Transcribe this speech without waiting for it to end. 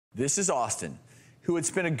This is Austin, who had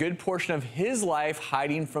spent a good portion of his life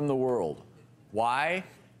hiding from the world. Why?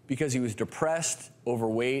 Because he was depressed,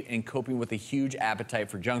 overweight, and coping with a huge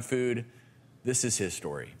appetite for junk food. This is his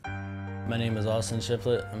story. My name is Austin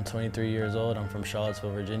Shiflett. I'm 23 years old. I'm from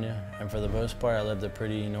Charlottesville, Virginia. And for the most part, I lived a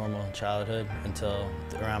pretty normal childhood until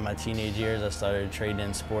around my teenage years. I started trading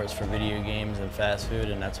in sports for video games and fast food,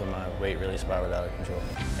 and that's when my weight really spiraled out of control.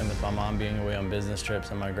 And with my mom being away on business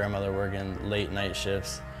trips and my grandmother working late night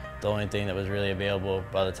shifts, the only thing that was really available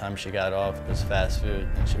by the time she got off was fast food,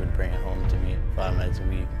 and she would bring it home to me 5 nights a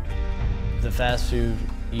week. The fast food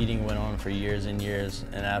eating went on for years and years,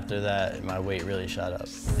 and after that, my weight really shot up.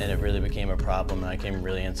 And it really became a problem, and I became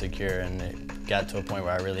really insecure, and it got to a point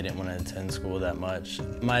where I really didn't want to attend school that much.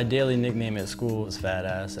 My daily nickname at school was Fat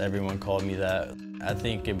Ass. Everyone called me that. I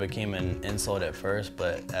think it became an insult at first,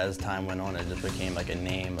 but as time went on, it just became like a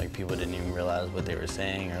name. Like, people didn't even realize what they were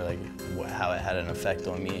saying or like how it had an effect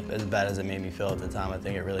on me. As bad as it made me feel at the time, I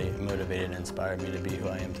think it really motivated and inspired me to be who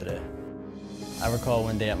I am today. I recall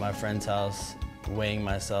one day at my friend's house weighing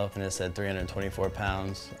myself, and it said 324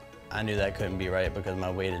 pounds. I knew that couldn't be right because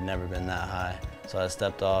my weight had never been that high. So I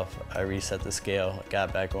stepped off, I reset the scale,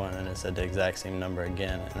 got back on, and it said the exact same number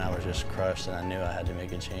again, and I was just crushed, and I knew I had to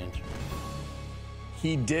make a change.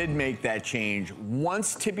 He did make that change.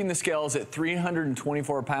 Once tipping the scales at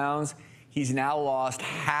 324 pounds, he's now lost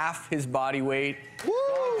half his body weight. Woo!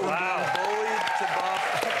 Wow. Bullied to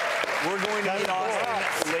buff. We're going to meet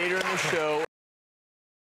Austin later in the show.